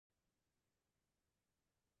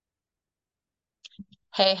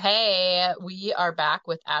Hey, hey, we are back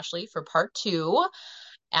with Ashley for part two.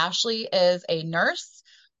 Ashley is a nurse.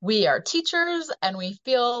 We are teachers, and we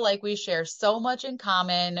feel like we share so much in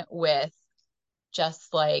common with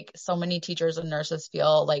just like so many teachers and nurses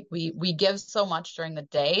feel like we give so much during the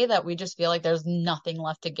day that we just feel like there's nothing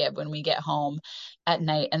left to give when we get home at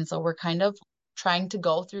night. And so we're kind of trying to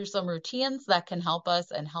go through some routines that can help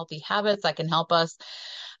us and healthy habits that can help us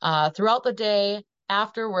throughout the day,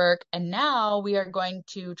 after work. And now we are going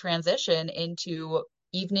to transition into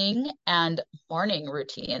evening and morning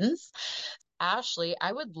routines. Ashley,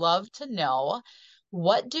 I would love to know,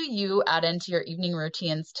 what do you add into your evening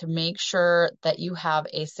routines to make sure that you have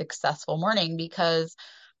a successful morning? Because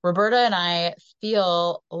Roberta and I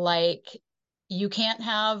feel like you can't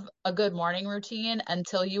have a good morning routine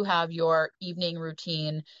until you have your evening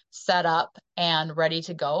routine set up and ready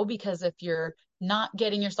to go. Because if you're not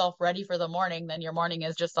getting yourself ready for the morning, then your morning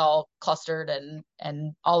is just all clustered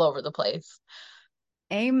and all over the place.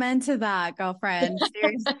 Amen to that, girlfriend.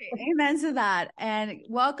 Seriously, amen to that. And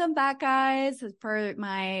welcome back, guys, for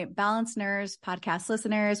my Balanced Nurse podcast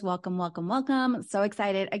listeners. Welcome, welcome, welcome. So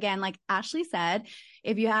excited. Again, like Ashley said,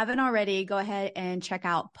 if you haven't already, go ahead and check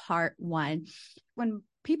out part one. When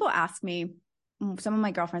people ask me, some of my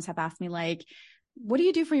girlfriends have asked me, like, what do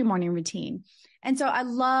you do for your morning routine? And so I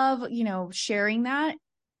love, sharing that.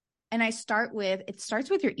 And it starts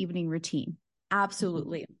with your evening routine.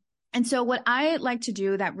 Absolutely. And so what I like to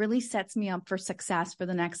do that really sets me up for success for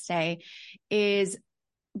the next day is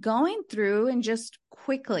going through and just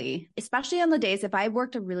quickly, especially on the days if I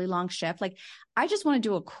worked a really long shift, like I just want to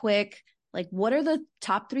do a quick, like, what are the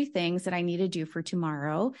top 3 things that I need to do for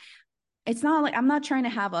tomorrow? It's not like I'm not trying to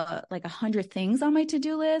have 100 things on my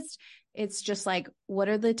to-do list. It's just like, what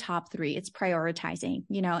are the top 3? It's prioritizing,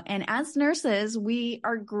 and as nurses, we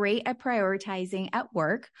are great at prioritizing at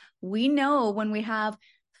work. We know when we have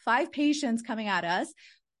 5 patients coming at us,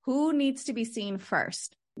 who needs to be seen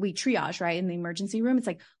first. We triage, right? In the emergency room, it's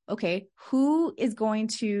like, okay, who is going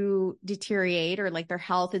to deteriorate or like their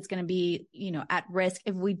health is going to be, at risk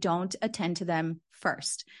if we don't attend to them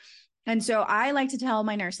first. And so I like to tell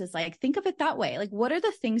my nurses, like, think of it that way. Like, what are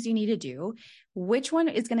the things you need to do? Which one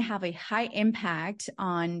is going to have a high impact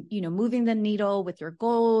on, moving the needle with your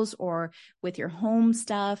goals or with your home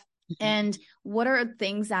stuff? And what are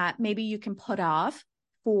things that maybe you can put off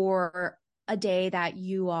for a day that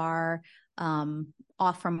you are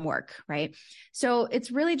off from work, right? So it's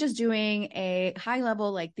really just doing a high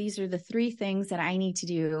level, like, these are the 3 things that I need to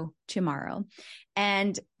do tomorrow.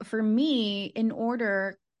 And for me,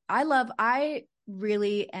 I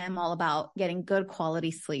really am all about getting good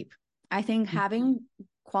quality sleep. I think having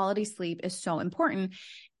quality sleep is so important.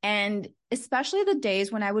 And especially the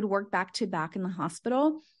days when I would work back to back in the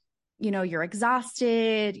hospital, you're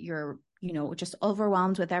exhausted, you're, just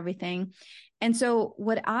overwhelmed with everything. And so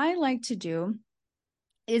what I like to do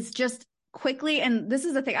is just quickly, and this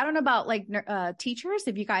is the thing, I don't know about like teachers,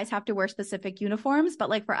 if you guys have to wear specific uniforms, but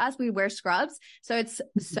like for us, we wear scrubs. So it's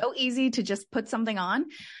so easy to just put something on.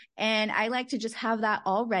 And I like to just have that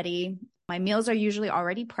all ready. My meals are usually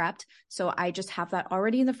already prepped. So I just have that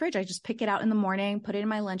already in the fridge. I just pick it out in the morning, put it in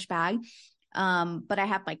my lunch bag. But I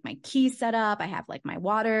have like my keys set up. I have like my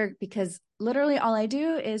water, because literally all I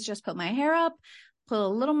do is just put my hair up, put a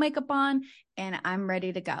little makeup on, and I'm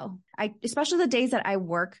ready to go. Especially the days that I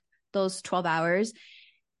work those 12 hours,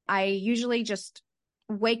 I usually just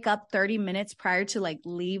wake up 30 minutes prior to like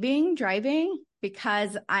leaving, driving,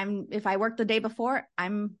 because if I work the day before,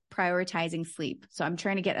 I'm prioritizing sleep. So I'm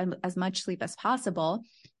trying to get as much sleep as possible,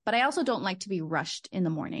 but I also don't like to be rushed in the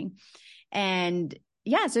morning. And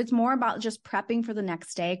yeah, so it's more about just prepping for the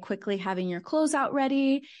next day, quickly having your clothes out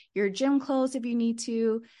ready, your gym clothes if you need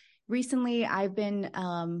to. Recently, I've been,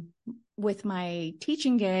 with my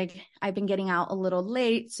teaching gig, I've been getting out a little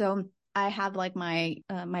late. So I have like my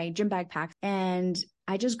gym bag packed, and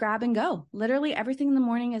I just grab and go. Literally everything in the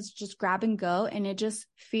morning is just grab and go. And it just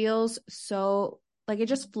feels so like it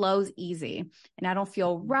just flows easy, and I don't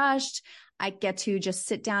feel rushed. I get to just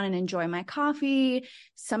sit down and enjoy my coffee.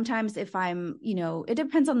 Sometimes if I'm, it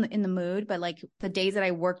depends on in the mood, but like the days that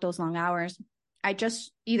I work those long hours, I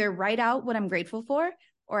just either write out what I'm grateful for,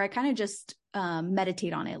 or I kind of just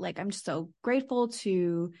meditate on it. Like, I'm just so grateful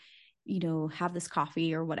to, have this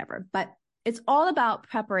coffee or whatever. But it's all about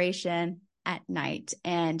preparation at night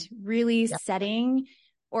and really Yeah. setting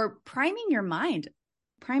or priming your mind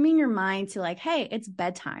to like, hey, it's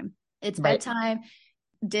bedtime. It's Right. bedtime.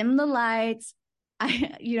 Dim the lights.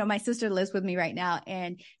 My sister lives with me right now,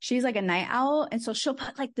 and she's like a night owl. And so she'll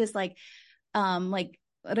put like this, like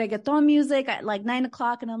reggaeton music at like 9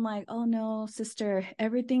 o'clock. And I'm like, oh no, sister,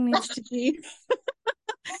 everything needs to be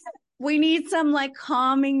We need some like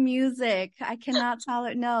calming music. I cannot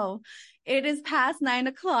tolerate. No, it is past 9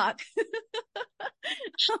 o'clock. I'm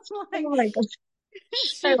like, Oh my gosh, I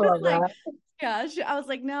she was love like, that. yeah, I was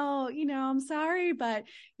like, no, I'm sorry, but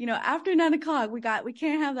after 9 o'clock, we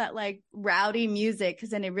can't have that like rowdy music because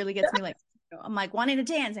then it really gets me like, I'm like wanting to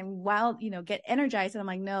dance and wild, get energized. And I'm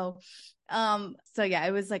like, no. So yeah,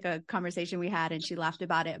 it was like a conversation we had and she laughed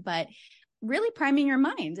about it, but really priming your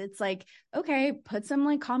mind. It's like, okay, put some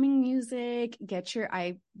like calming music,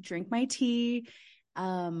 I drink my tea,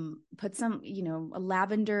 put some, a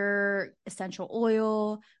lavender essential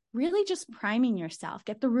oil, really just priming yourself.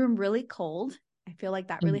 Get the room really cold. I feel like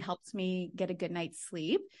that really helps me get a good night's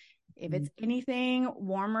sleep. If it's anything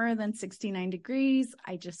warmer than 69 degrees,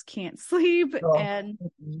 I just can't sleep. Oh, And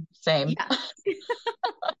same. yeah.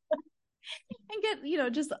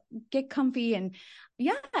 And just get comfy. And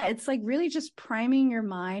yeah, it's like really just priming your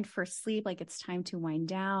mind for sleep. Like it's time to wind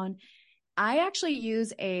down. I actually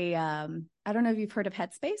use I don't know if you've heard of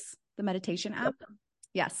Headspace, the meditation app.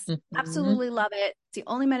 Yes, absolutely love it. It's the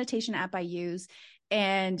only meditation app I use.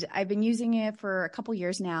 And I've been using it for a couple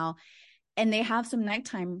years now. And they have some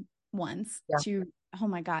nighttime ones oh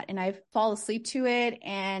my God. And I fall asleep to it.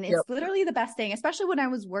 And it's literally the best thing, especially when I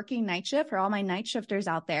was working night shift. For all my night shifters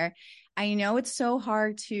out there, I know it's so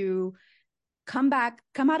hard to come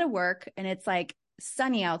out of work and it's like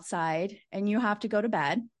sunny outside and you have to go to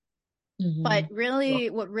bed. But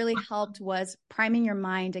really, what really helped was priming your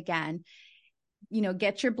mind again.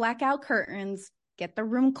 Get your blackout curtains, get the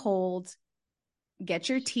room cold, get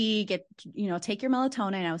your tea, take your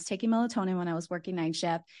melatonin. I was taking melatonin when I was working night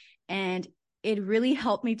shift, and it really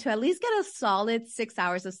helped me to at least get a solid 6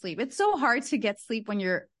 hours of sleep. It's so hard to get sleep when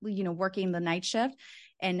you're, working the night shift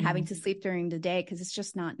and having to sleep during the day because it's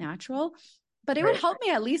just not natural. But it would help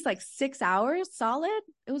me at least like 6 hours solid.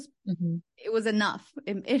 It was enough.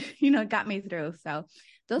 It got me through. So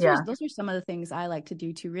those are some of the things I like to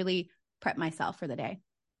do to really prep myself for the day.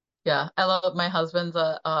 Yeah, I love my husband's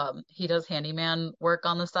he does handyman work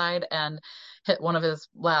on the side, and hit one of his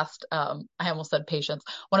last I almost said patients.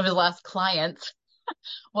 One of his last clients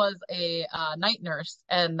was a night nurse,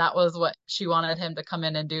 and that was what she wanted him to come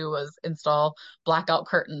in and do, was install blackout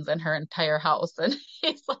curtains in her entire house. And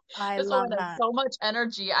he's like, I this love woman has that. so much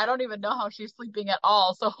energy. I don't even know how she's sleeping at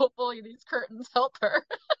all. So hopefully these curtains help her.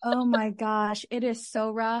 Oh my gosh, it is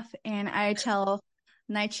so rough. And I tell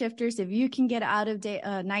night shifters, if you can get out of day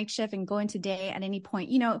night shift and go into day at any point,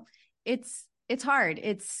 it's hard.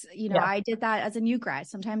 It's, I did that as a new grad.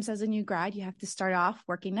 Sometimes as a new grad, you have to start off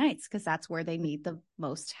working nights because that's where they need the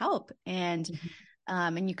most help. And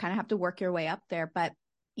and you kind of have to work your way up there. But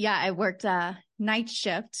yeah, I worked night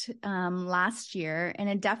shift last year, and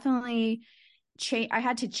it definitely I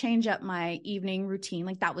had to change up my evening routine.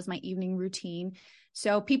 Like that was my evening routine.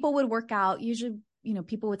 So people would work out. Usually,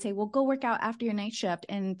 people would say, well, go work out after your night shift.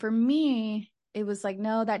 And for me, it was like,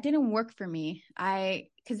 no, that didn't work for me.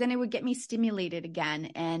 Because then it would get me stimulated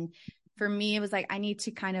again. And for me, it was like, I need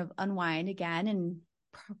to kind of unwind again and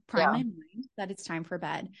prime my mind that it's time for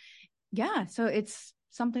bed. Yeah. So it's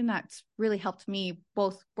something that's really helped me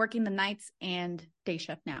both working the nights and day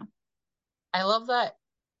shift now. I love that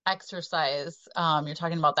exercise. You're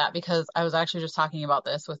talking about that because I was actually just talking about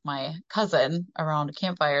this with my cousin around a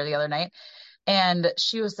campfire the other night. And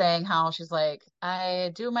she was saying how she's like,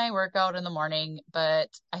 I do my workout in the morning, but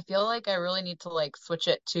I feel like I really need to like switch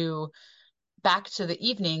it to back to the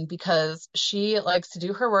evening because she likes to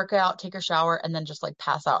do her workout, take her shower, and then just like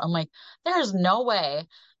pass out. I'm like, there's no way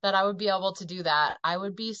that I would be able to do that. I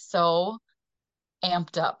would be so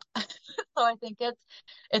amped up. So I think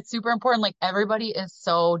it's super important. Like everybody is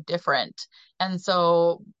so different. And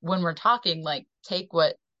so when we're talking, like take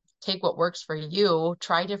what works for you,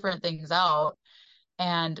 try different things out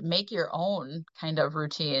and make your own kind of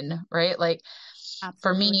routine, right? Like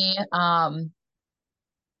for Absolutely. me,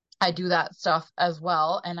 I do that stuff as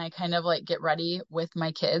well. And I kind of like get ready with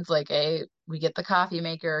my kids. Like we get the coffee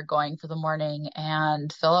maker going for the morning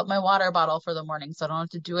and fill up my water bottle for the morning. So I don't have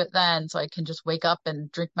to do it then. So I can just wake up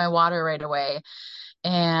and drink my water right away.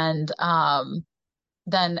 And,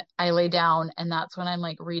 then I lay down and that's when I'm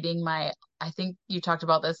like reading I think you talked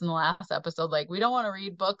about this in the last episode. Like we don't want to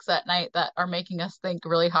read books at night that are making us think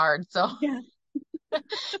really hard. So Yeah.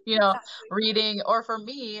 you know, reading, or for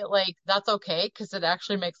me, like that's okay because it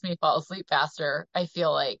actually makes me fall asleep faster. I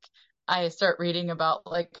feel like I start reading about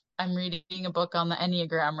like I'm reading a book on the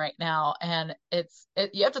Enneagram right now, and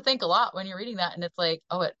you have to think a lot when you're reading that, and it's like,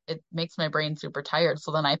 oh, it makes my brain super tired,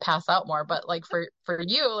 so then I pass out more. But like for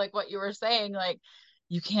you, like what you were saying, like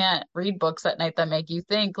you can't read books at night that make you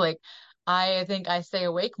think. Like I think I stay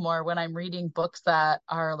awake more when I'm reading books that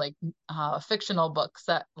are like fictional books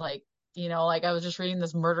that like, like I was just reading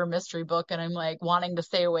this murder mystery book and I'm like wanting to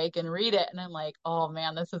stay awake and read it. And I'm like, oh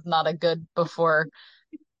man, this is not a good before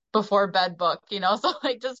bed book, So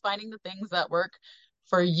like just finding the things that work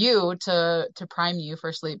for you to prime you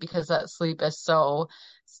for sleep because that sleep is so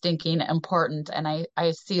stinking important. And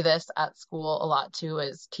I see this at school a lot too,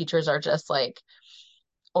 is teachers are just like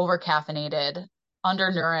over caffeinated,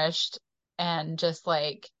 undernourished, and just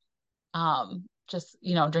like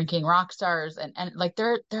drinking rock stars and like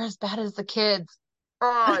they're as bad as the kids.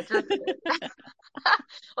 Oh, it just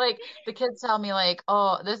like the kids tell me like,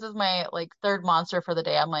 oh, this is my like third monster for the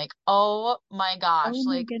day. I'm like, oh my Oh gosh,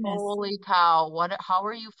 my like goodness. holy cow, how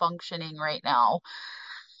are you functioning right now?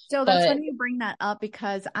 So that's But funny you bring that up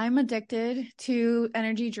because I'm addicted to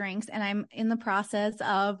energy drinks and I'm in the process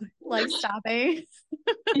of like stopping.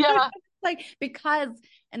 yeah, Like, because,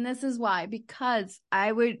 and this is why, because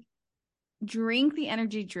I would drink the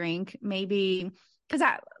energy drink maybe because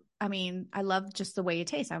I mean, I love just the way it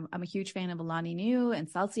tastes. I'm a huge fan of Alani Nu and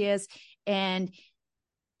Celsius, and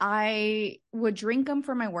I would drink them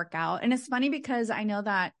for my workout. And it's funny because I know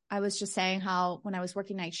that I was just saying how when I was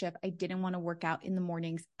working night shift, I didn't want to work out in the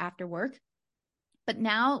mornings after work. But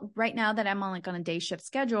now, right now that I'm on like on a day shift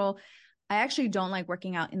schedule, I actually don't like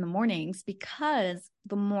working out in the mornings because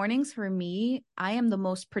the mornings for me, I am the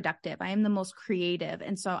most productive. I am the most creative.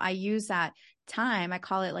 And so I use that time, I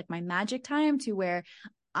call it like my magic time to where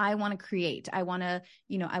I want to create. I want to,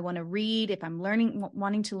 I want to read if I'm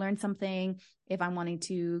wanting to learn something, if I'm wanting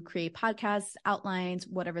to create podcasts, outlines,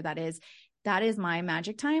 whatever that is my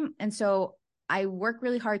magic time. And so I work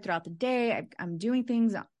really hard throughout the day. I'm doing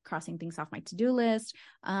things, crossing things off my to-do list.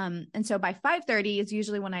 And so by 5:30 is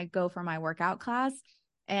usually when I go for my workout class.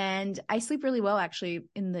 And I sleep really well actually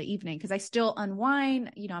in the evening because I still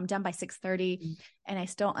unwind, I'm done by 6:30 and I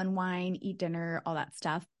still unwind, eat dinner, all that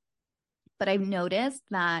stuff. But I've noticed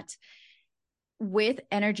that with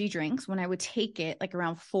energy drinks, when I would take it like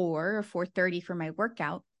around 4 or 4:30 for my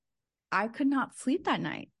workout, I could not sleep that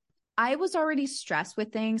night. I was already stressed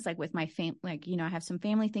with things like with my I have some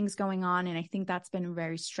family things going on, and I think that's been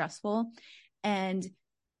very stressful. And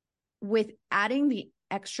with adding the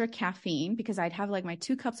extra caffeine, because I'd have like my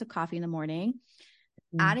 2 cups of coffee in the morning,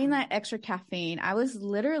 adding that extra caffeine, I was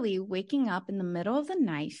literally waking up in the middle of the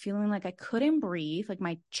night feeling like I couldn't breathe, like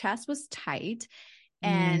my chest was tight,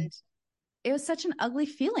 and it was such an ugly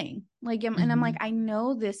feeling. Like, and I'm like, I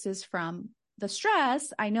know this is from the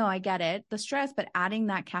stress. I know I get it, the stress, but adding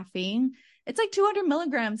that caffeine, it's like 200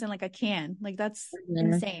 milligrams in like a can. Like that's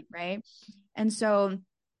insane. Right. And so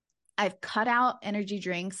I've cut out energy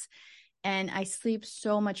drinks and I sleep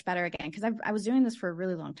so much better again. Cause I was doing this for a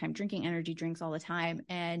really long time, drinking energy drinks all the time.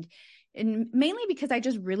 And mainly because I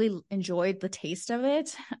just really enjoyed the taste of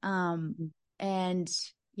it. And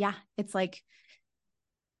yeah, it's like,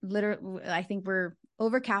 literally, I think we're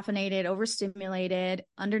over caffeinated, overstimulated,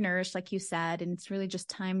 undernourished, like you said. And it's really just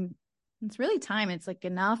time. It's really time. It's like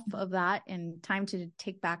enough of that and time to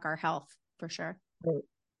take back our health for sure. Right.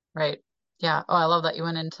 Right. Yeah. Oh, I love that you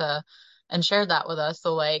went into and shared that with us.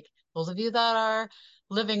 So like those of you that are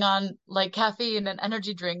living on like caffeine and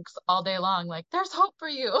energy drinks all day long, like there's hope for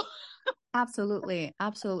you. Absolutely.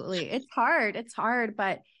 Absolutely. It's hard,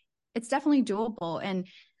 but it's definitely doable. And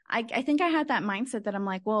I think I had that mindset that I'm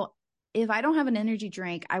like, well, if I don't have an energy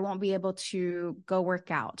drink, I won't be able to go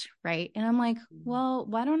work out. Right. And I'm like, well,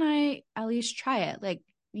 why don't I at least try it? Like,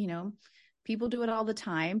 people do it all the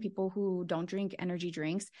time, people who don't drink energy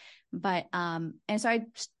drinks. But, and so I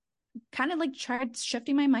kind of like tried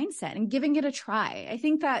shifting my mindset and giving it a try. I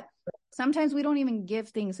think that sometimes we don't even give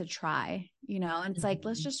things a try, and it's like,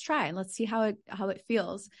 let's just try and let's see how it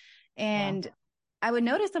feels. And I would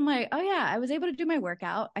notice I'm like, oh yeah, I was able to do my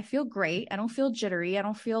workout. I feel great. I don't feel jittery. I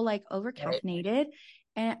don't feel like over caffeinated,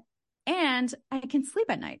 and I can sleep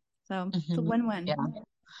at night. So it's a win-win. Yeah.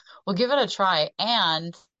 Well, give it a try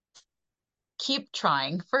and keep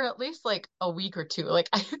trying for at least like a week or two.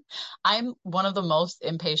 Like I'm one of the most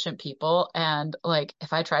impatient people. And like,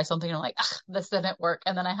 if I try something, I'm like, this didn't work.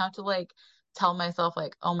 And then I have to like tell myself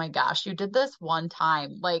like, oh my gosh, you did this one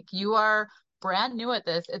time. Like you are brand new at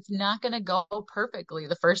this. It's not going to go perfectly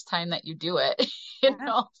the first time that you do it,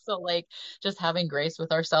 So like just having grace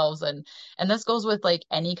with ourselves and this goes with like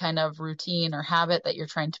any kind of routine or habit that you're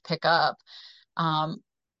trying to pick up. Um,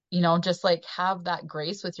 just like have that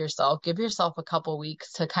grace with yourself. Give yourself a couple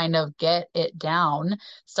weeks to kind of get it down.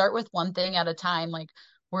 Start with one thing at a time. Like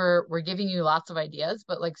we're giving you lots of ideas,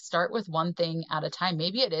 but like start with one thing at a time.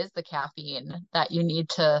 Maybe it is the caffeine that you need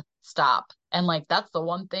to stop. And like, that's the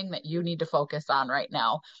one thing that you need to focus on right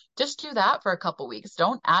now. Just do that for a couple weeks.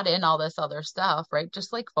 Don't add in all this other stuff, right?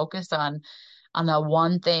 Just like focus on the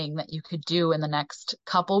one thing that you could do in the next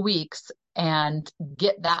couple weeks and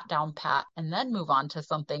get that down pat and then move on to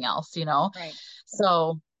something else, you know? Right.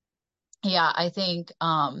 So yeah, I think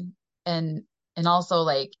and and also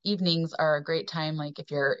like evenings are a great time. Like if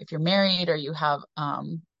you're married or you have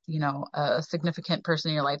you know, a significant person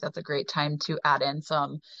in your life, that's a great time to add in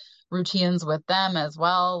some routines with them as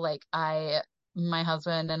well. Like my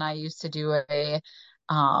husband and I used to do a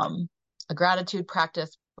gratitude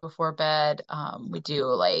practice before bed. Uh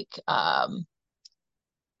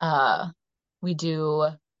we do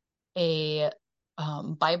a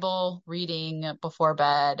Bible reading before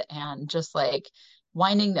bed, and just like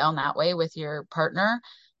winding down that way with your partner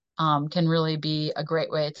can really be a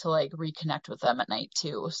great way to like reconnect with them at night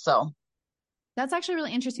too. So That's actually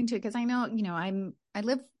really interesting too, because I know,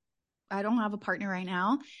 I don't have a partner right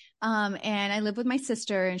now. And I live with my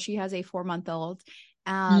sister and she has a 4-month-old.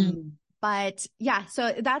 mm, But yeah,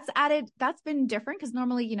 so that's been different because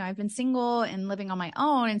normally, I've been single and living on my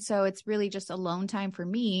own. And so it's really just alone time for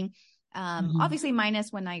me. mhm. Obviously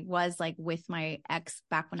minus when I was like with my ex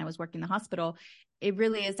back when I was working in the hospital, it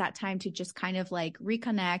really is that time to just kind of like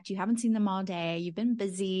reconnect. You haven't seen them all day. You've been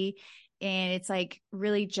busy, and it's like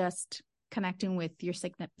really just connecting with your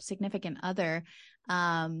significant other.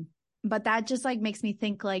 But that just like makes me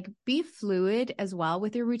think like be fluid as well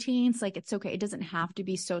with your routines. Like it's okay. It doesn't have to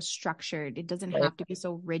be so structured. It doesn't Right. have to be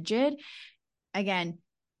so rigid. Again,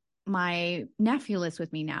 my nephew lives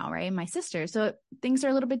with me now, right? My sister. So things are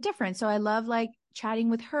a little bit different. So I love like chatting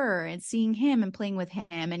with her and seeing him and playing with him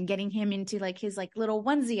and getting him into like his like little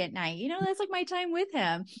onesie at night. That's like my time with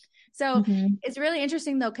him. So Mhm. it's really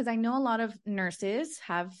interesting though, because I know a lot of nurses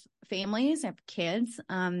have families, have kids.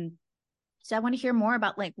 So I want to hear more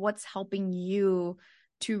about like what's helping you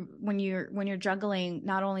to when you're juggling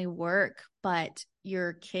not only work but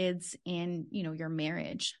your kids and your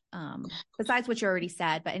marriage. Besides what you already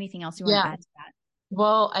said, but anything else you want to Yeah. add to that?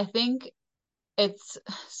 Well, I think it's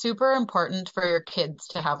super important for your kids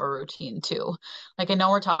to have a routine too. Like I know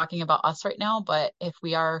we're talking about us right now, but if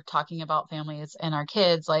we are talking about families and our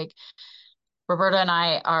kids, like Roberta and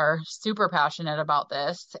I are super passionate about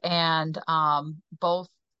this, and both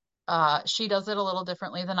she does it a little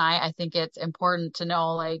differently than I. I think it's important to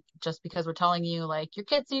know, like, just because we're telling you, like, your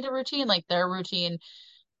kids need a routine, like their routine.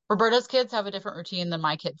 Roberta's kids have a different routine than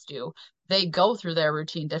my kids do. They go through their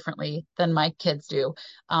routine differently than my kids do.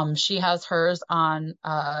 She has hers on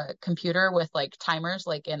a computer with like timers,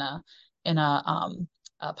 like in a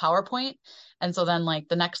PowerPoint. And so then like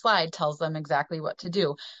the next slide tells them exactly what to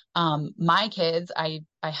do. My kids, I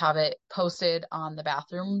have it posted on the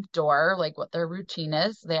bathroom door, like what their routine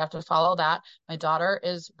is. They have to follow that. My daughter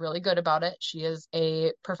is really good about it. She is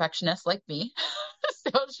a perfectionist like me.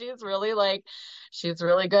 So she's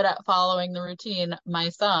really good at following the routine. My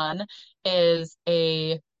son is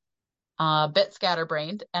a bit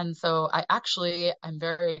scatterbrained, and so I'm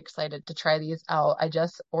very excited to try these out. I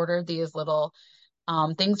just ordered these little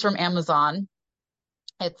things from Amazon.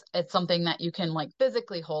 It's something that you can like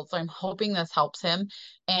physically hold. So I'm hoping this helps him.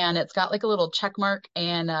 And it's got like a little check mark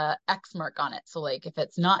and a X mark on it. So like if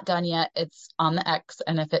it's not done yet, it's on the X.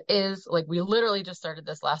 And if it is, like we literally just started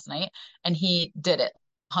this last night and he did it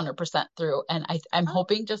 100% through. And I'm Oh,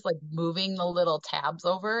 hoping just like moving the little tabs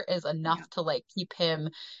over is enough yeah. to like keep him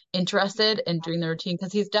interested in doing the routine,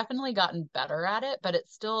 because he's definitely gotten better at it, but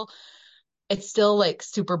it's still like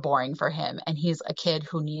super boring for him, and he's a kid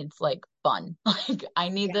who needs like fun. Like I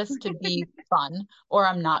need Yeah. this to be fun or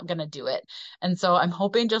I'm not going to do it. And so I'm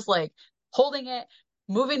hoping just like holding it,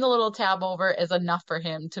 moving the little tab over is enough for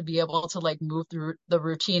him to be able to like move through the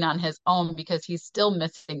routine on his own, because he's still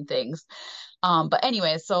missing things. But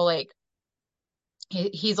anyway, so like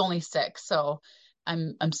he's only 6, so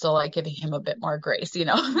I'm still like giving him a bit more grace, you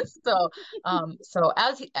know. So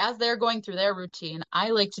as they're going through their routine,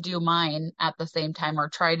 I like to do mine at the same time, or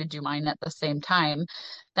try to do mine at the same time.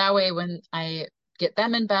 That way when I get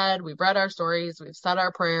them in bed, we've read our stories, we've said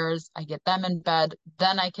our prayers, I get them in bed,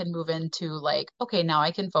 then I can move into like, okay, now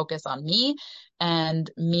I can focus on me and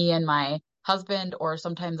my husband, or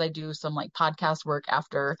sometimes I do some like podcast work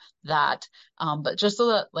after that, but just so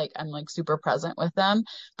that like I'm like super present with them.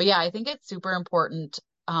 But yeah, I think it's super important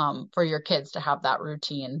for your kids to have that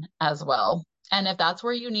routine as well. And if that's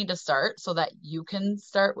where you need to start so that you can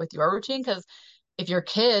start with your routine, because if your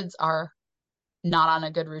kids are not on a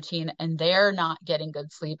good routine and they're not getting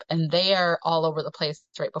good sleep and they're all over the place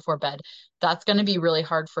right before bed, that's going to be really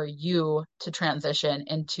hard for you to transition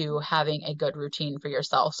into having a good routine for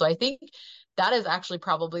yourself. So I think that is actually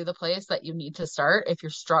probably the place that you need to start if you're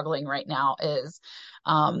struggling right now is,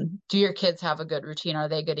 do your kids have a good routine? Are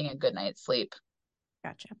they getting a good night's sleep?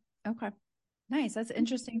 Gotcha. Okay. Nice. That's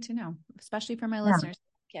interesting to know, especially for my Yeah. listeners,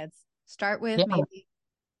 kids. Start with Yeah. maybe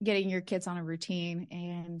getting your kids on a routine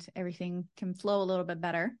and everything can flow a little bit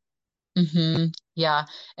better. Yeah.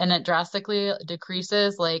 And it drastically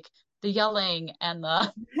decreases like the yelling and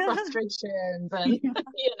the frustrations and, Yeah,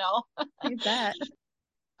 you know. you bet.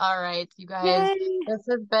 All right, you guys, Yay. this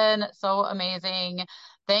has been so amazing.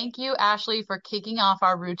 Thank you, Ashley, for kicking off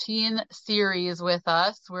our routine series with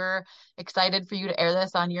us. We're excited for you to air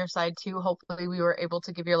this on your side too. Hopefully, we were able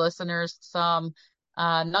to give your listeners some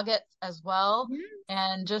nuggets as well.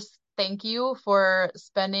 And just thank you for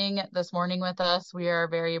spending this morning with us. We are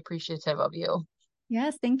very appreciative of you.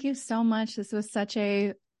 Yes. Thank you so much. This was such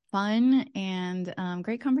a fun and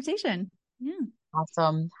great conversation. Yeah.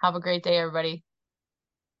 Awesome. Have a great day, everybody.